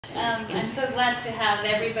I'm so glad to have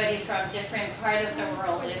everybody from different part of the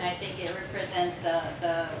world, and I think it represents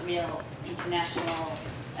the real international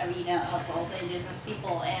arena of all the indigenous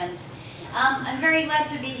people. And I'm very glad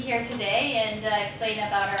to be here today and explain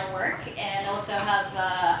about our work, and also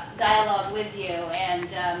have dialogue with you, and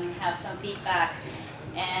have some feedback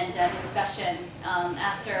and discussion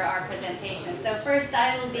after our presentation. So first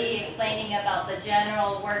I will be explaining about the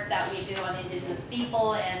general work that we do on indigenous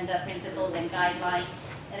people and the principles and guidelines.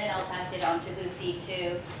 And then I'll pass it on to Lucy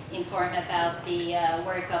to inform about the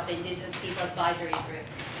work of the Indigenous People Advisory Group.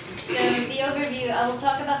 So the overview, I will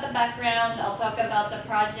talk about the background, I'll talk about the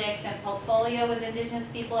projects and portfolio with Indigenous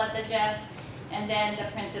people at the GEF, and then the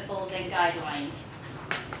principles and guidelines.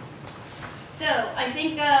 So I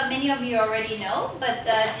think many of you already know, but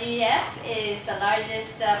GEF is the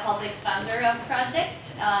largest public funder of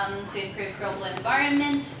project to improve global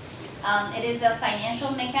environment. It is a financial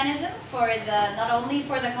mechanism for not only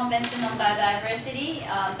for the Convention on Biodiversity,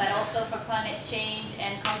 but also for climate change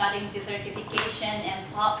and combating desertification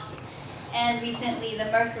and POPs. And recently the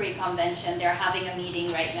Mercury Convention, they're having a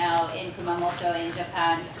meeting right now in Kumamoto in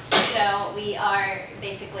Japan. So we are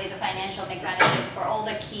basically the financial mechanism for all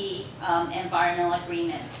the key environmental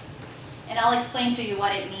agreements. And I'll explain to you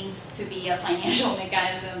what it means to be a financial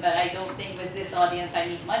mechanism, but I don't think with this audience I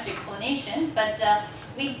need much explanation. But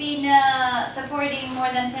we've been supporting more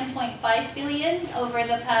than 10.5 billion over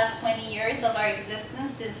the past 20 years of our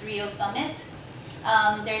existence since Rio Summit.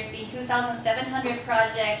 There's been 2,700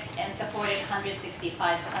 projects and supported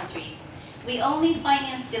 165 countries. We only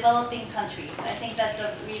finance developing countries. I think that's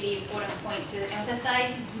a really important point to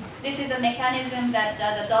emphasize. This is a mechanism that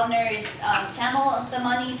the donors channel the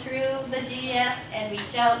money through the GEF and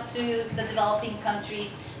reach out to the developing countries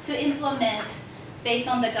to implement based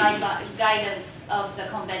on the guidance of the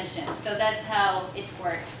convention. So that's how it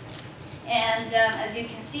works. And as you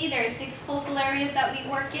can see, there are 6 focal areas that we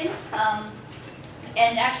work in.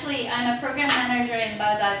 And actually, I'm a program manager in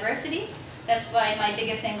biodiversity. That's why my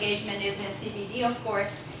biggest engagement is in CBD, of course.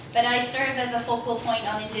 But I serve as a focal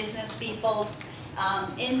point on indigenous peoples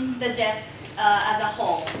in the GEF as a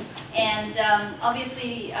whole. And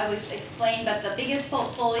obviously, I would explain that the biggest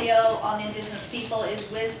portfolio on indigenous people is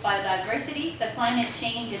with biodiversity. The climate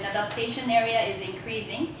change and adaptation area is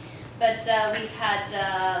increasing, but we've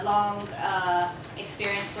had long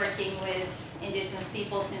experience working with indigenous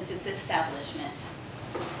people since its establishment.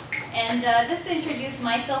 And just to introduce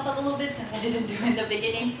myself a little bit, since I didn't do it in the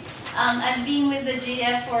beginning, I've been with the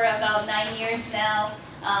GEF for about 9 years now.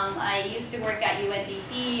 I used to work at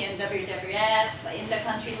UNDP and WWF in the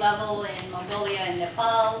country level in Mongolia and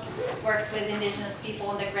Nepal, worked with indigenous people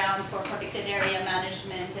on the ground for protected area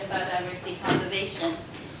management and biodiversity conservation.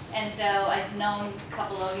 And so I've known a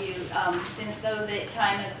couple of you since those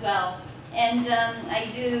time as well. And I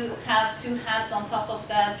do have 2 hats on top of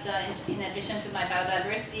that in addition to my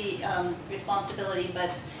biodiversity responsibility,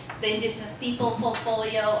 but the indigenous people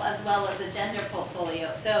portfolio as well as the gender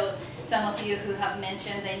portfolio. So some of you who have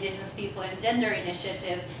mentioned the Indigenous People and Gender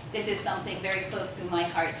Initiative, this is something very close to my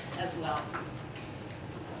heart as well.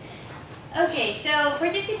 Okay, so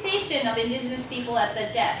participation of indigenous people at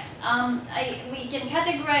the GEF. We can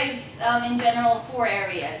categorize in general 4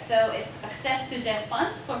 areas. So it's access to GEF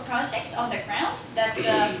funds for project on the ground. That's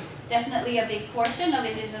definitely a big portion of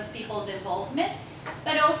indigenous people's involvement.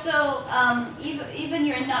 But also, even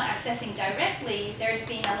you're not accessing directly, there's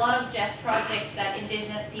been a lot of GEF projects that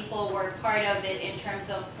indigenous people were part of it in terms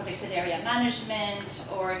of protected area management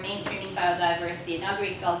or mainstreaming biodiversity in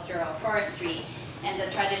agriculture or forestry. And the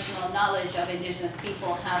traditional knowledge of indigenous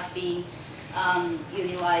people have been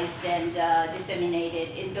utilized and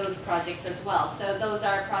disseminated in those projects as well. So those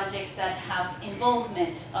are projects that have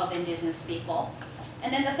involvement of indigenous people.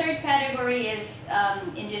 And then the third category is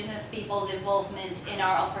indigenous people's involvement in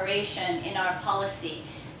our operation, in our policy.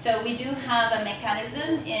 So we do have a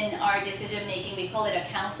mechanism in our decision making. We call it a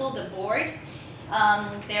council, the board.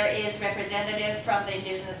 There is representative from the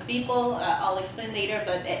indigenous people. I'll explain later,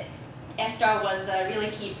 but Esther was a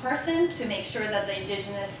really key person to make sure that the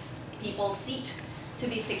indigenous people's seat to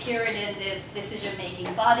be secured in this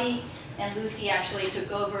decision-making body, and Lucy actually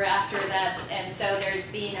took over after that, and so there's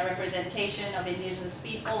been a representation of indigenous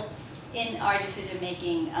people in our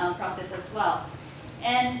decision-making process as well.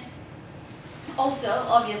 And also,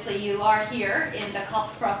 obviously, you are here in the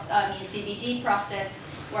CBD process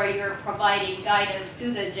where you're providing guidance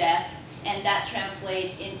to the GEF, and that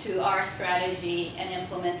translates into our strategy and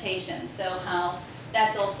implementation. So how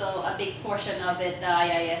that's also a big portion of it, the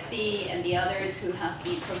IIFB and the others who have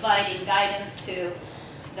been providing guidance to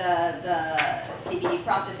the CBD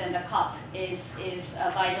process and the COP is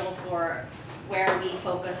vital for where we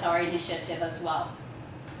focus our initiative as well.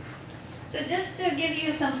 So just to give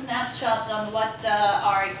you some snapshot on what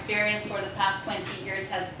our experience for the past 20 years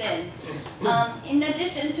has been, in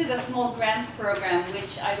addition to the small grants program,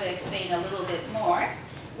 which I will explain a little bit more,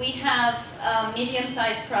 we have a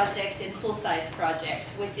medium-sized project and full-size project,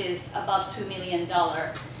 which is above $2 million.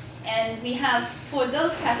 And we have, for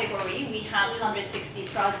those category, we have 160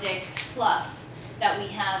 projects plus that we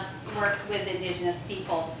have worked with indigenous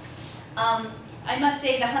people. I must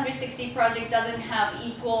say the 160 project doesn't have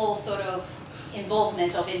equal sort of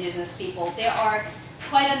involvement of indigenous people. There are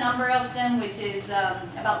quite a number of them, which is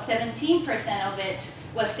about 17% of it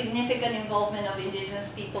was significant involvement of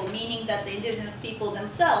indigenous people, meaning that the indigenous people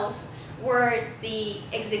themselves were the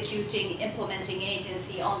executing, implementing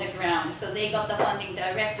agency on the ground. So they got the funding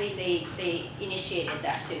directly, they initiated the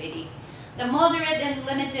activity. The moderate and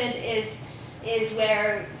limited is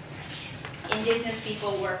where indigenous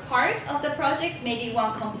people were part of the project. Maybe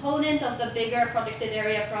one component of the bigger protected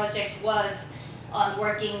area project was on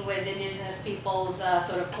working with indigenous people's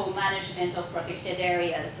sort of co-management of protected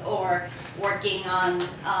areas, or working on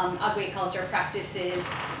agriculture practices,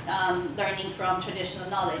 learning from traditional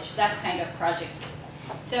knowledge, that kind of projects.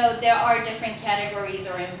 So there are different categories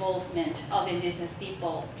or involvement of indigenous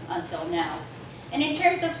people until now. And in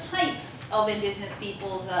terms of types of indigenous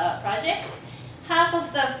people's projects, half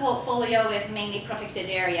of the portfolio is mainly protected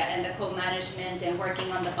area and the co-management and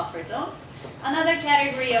working on the buffer zone. Another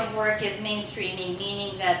category of work is mainstreaming,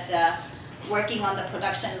 meaning that working on the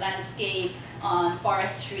production landscape, on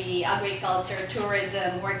forestry, agriculture,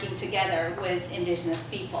 tourism, working together with indigenous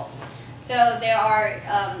people. So there are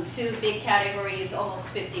two big categories, almost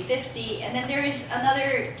 50-50, and then there is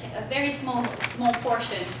another very small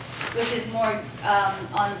portion, which is more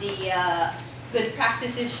on the good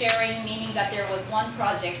practices sharing, meaning that there was one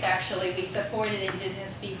project actually we supported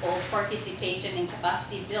indigenous people's participation in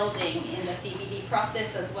capacity building in the CBD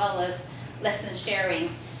process, as well as lesson sharing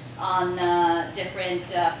on different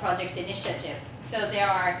project initiatives. So there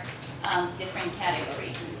are different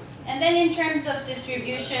categories. And then in terms of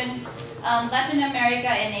distribution, Latin America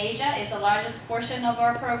and Asia is the largest portion of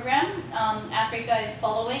our program. Africa is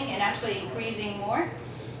following and actually increasing more.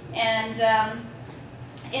 And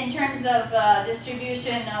in terms of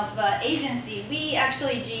distribution of agency, we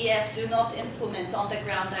actually, GEF, do not implement on the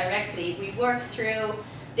ground directly. We work through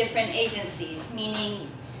different agencies, meaning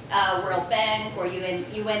World Bank or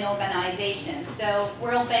UN organizations. So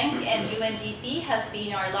World Bank and UNDP has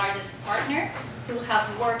been our largest partners who have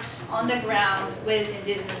worked on the ground with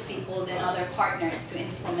indigenous peoples and other partners to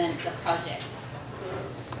implement the projects.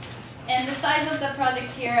 And the size of the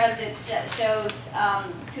project here, as it shows,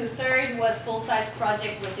 2/3 was full-size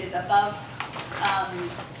project, which is above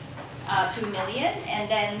 2 million, and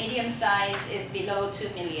then medium size is below 2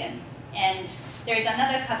 million. And there is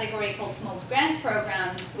another category called Small Grant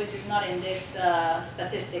Program, which is not in this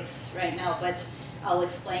statistics right now, but I'll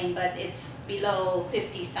explain, but it's below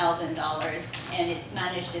 $50,000, and it's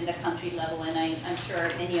managed in the country level, and I'm sure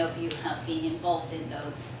many of you have been involved in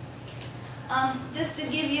those. Just to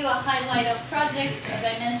give you a highlight of projects, as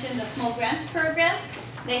I mentioned, the Small Grants Program,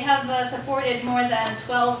 they have supported more than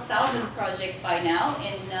 12,000 projects by now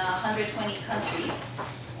in 120 countries.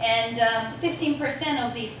 And 15%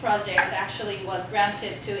 of these projects actually was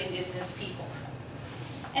granted to indigenous people.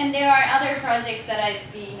 And there are other projects that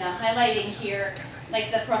I've been highlighting here,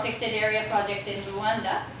 like the Protected Area Project in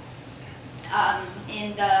Rwanda,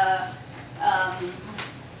 in the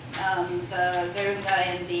Virunga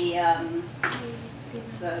and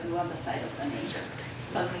it's the Rwanda side of the nation,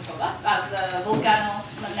 the Volcano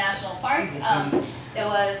National Park. There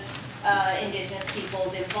was indigenous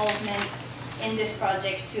people's involvement in this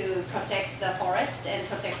project to protect the forest and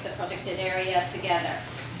protect the protected area together.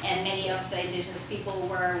 And many of the indigenous people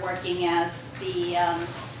were working as the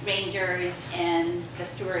rangers and the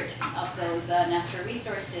steward of those natural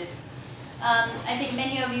resources. I think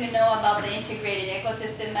many of you know about the Integrated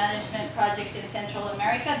Ecosystem Management Project in Central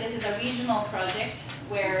America. This is a regional project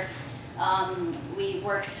where we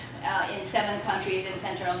worked in 7 countries in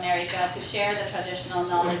Central America to share the traditional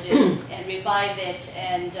knowledges and revive it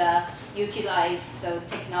and utilize those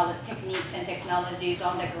techniques and technologies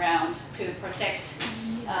on the ground to protect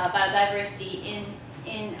biodiversity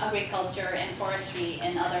in agriculture and forestry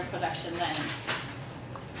and other production lands.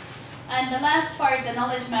 And the last part, the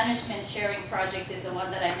Knowledge Management Sharing Project, is the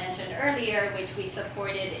one that I mentioned earlier, which we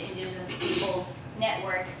supported indigenous people's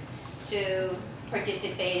network to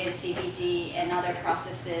participate in CBD and other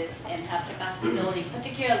processes and have capacity building,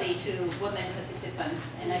 particularly to women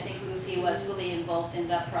participants. And I think Lucy was fully involved in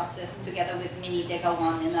that process together with Minnie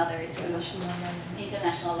Degawan and others who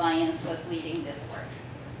International Alliance was leading this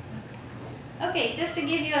work. Okay, just to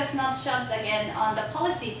give you a snapshot again on the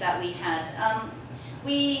policies that we had.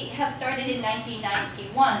 We have started in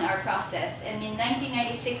 1991, our process, and in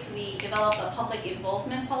 1996 we developed a public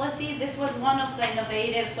involvement policy. This was one of the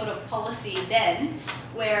innovative sort of policy then,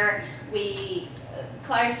 where we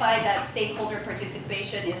clarified that stakeholder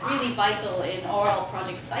participation is really vital in overall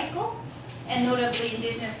project cycle, and notably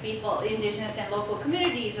indigenous people, indigenous and local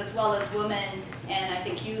communities, as well as women, and I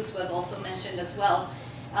think youth was also mentioned as well,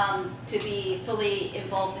 to be fully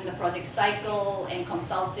involved in the project cycle and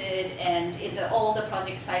consulted, and in all the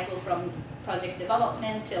project cycle from project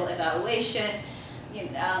development till evaluation,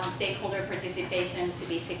 stakeholder participation to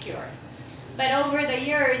be secured. But over the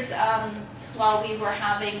years, while we were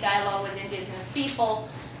having dialogue with indigenous people,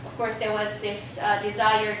 of course there was this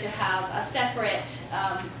desire to have a separate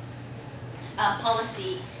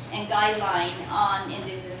policy and guideline on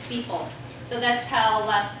indigenous people. So that's how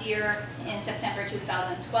last year in September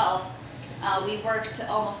 2012, we worked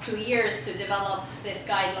almost 2 years to develop this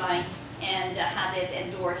guideline and had it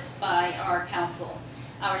endorsed by our council,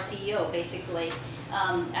 our CEO basically,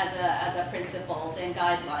 as a principles and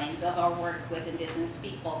guidelines of our work with indigenous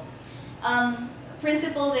people.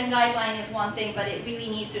 Principles and guideline is one thing, but it really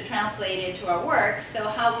needs to translate into our work. So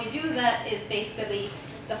how we do that is basically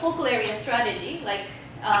the focal area strategy, like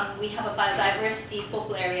we have a biodiversity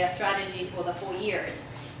focal area strategy for the 4 years.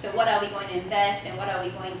 So what are we going to invest and what are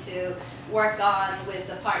we going to work on with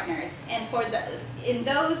the partners? And in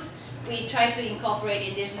those, we try to incorporate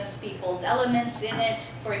indigenous people's elements in it.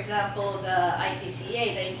 For example, the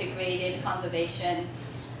ICCA, the Integrated Conservation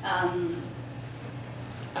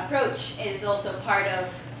Approach, is also part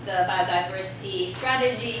of the biodiversity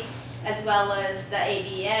strategy, as well as the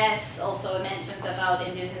ABS also mentions about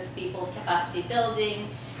indigenous people's capacity building.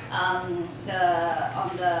 On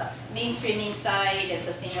the mainstreaming side and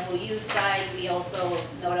sustainable use side, we also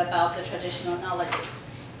note about the traditional knowledges.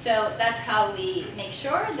 So that's how we make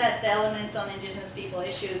sure that the elements on indigenous people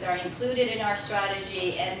issues are included in our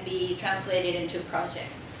strategy and be translated into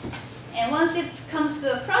projects. And once it comes to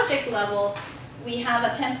the project level, we have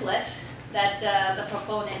a template that the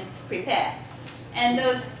proponents prepare. And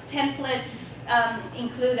those templates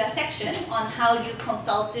include a section on how you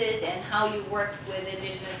consulted and how you worked with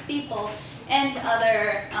indigenous people and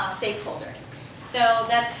other stakeholders. So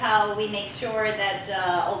that's how we make sure that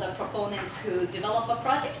all the proponents who develop a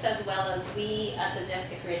project, as well as we at the GEF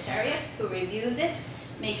Secretariat who reviews it,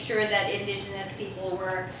 make sure that indigenous people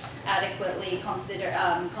were adequately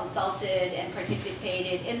consulted and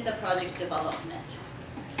participated in the project development.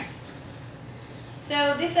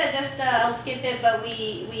 So this is just, I'll skip it, but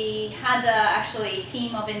we had actually a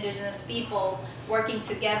team of indigenous people working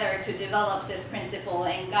together to develop this principle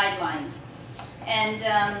and guidelines. And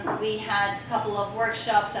we had a couple of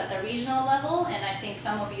workshops at the regional level, and I think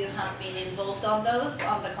some of you have been involved on those,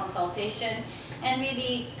 on the consultation, and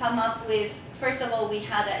really come up with, first of all, we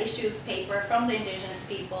had an issues paper from the indigenous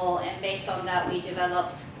people, and based on that we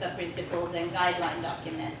developed the principles and guideline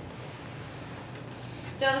document.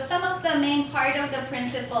 So some of the main part of the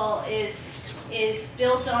principle is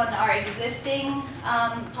built on our existing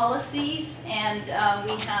policies, and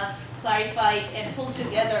we have clarified and pulled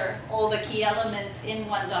together all the key elements in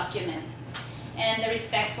one document. And the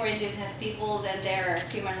respect for indigenous peoples and their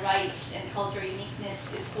human rights and cultural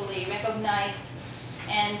uniqueness is fully recognized,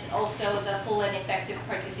 and also the full and effective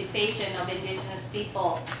participation of indigenous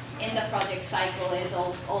people in the project cycle is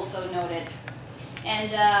also noted.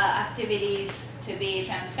 And activities to be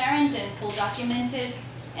transparent and full documented.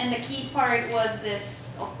 And the key part was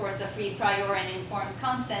this, of course, the free, prior, and informed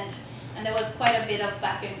consent. And there was quite a bit of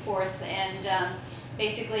back and forth. And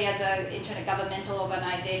basically, as an intergovernmental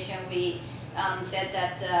organization, we said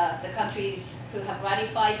that the countries who have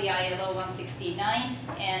ratified the ILO 169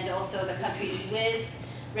 and also the countries with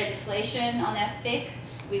legislation on FPIC,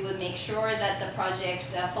 we would make sure that the project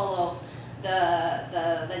follow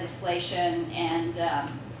the legislation and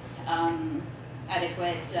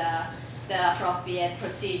the appropriate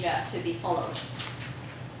procedure to be followed.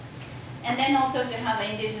 And then also to have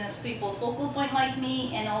an indigenous people focal point like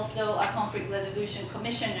me, and also a conflict resolution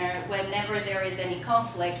commissioner. Whenever there is any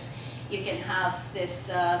conflict, you can have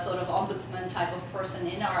this sort of ombudsman type of person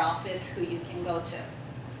in our office who you can go to.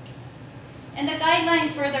 And the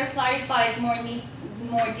guideline further clarifies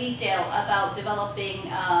more detail about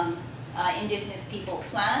developing indigenous people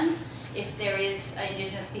plan if there is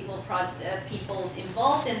indigenous peoples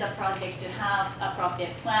involved in the project, to have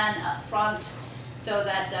appropriate plan up front so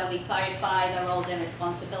that we clarify the roles and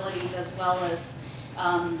responsibilities, as well as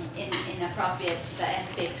in appropriate the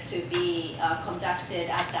NPIC to be conducted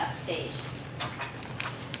at that stage.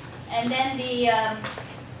 And then we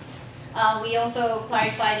also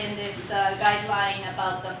clarified in this guideline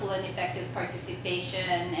about the full and effective participation,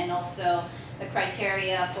 and also the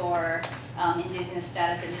criteria for indigenous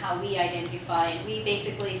status and how we identify. And we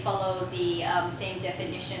basically follow the same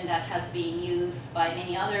definition that has been used by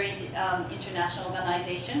many other international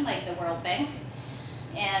organizations like the World Bank,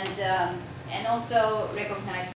 and also recognize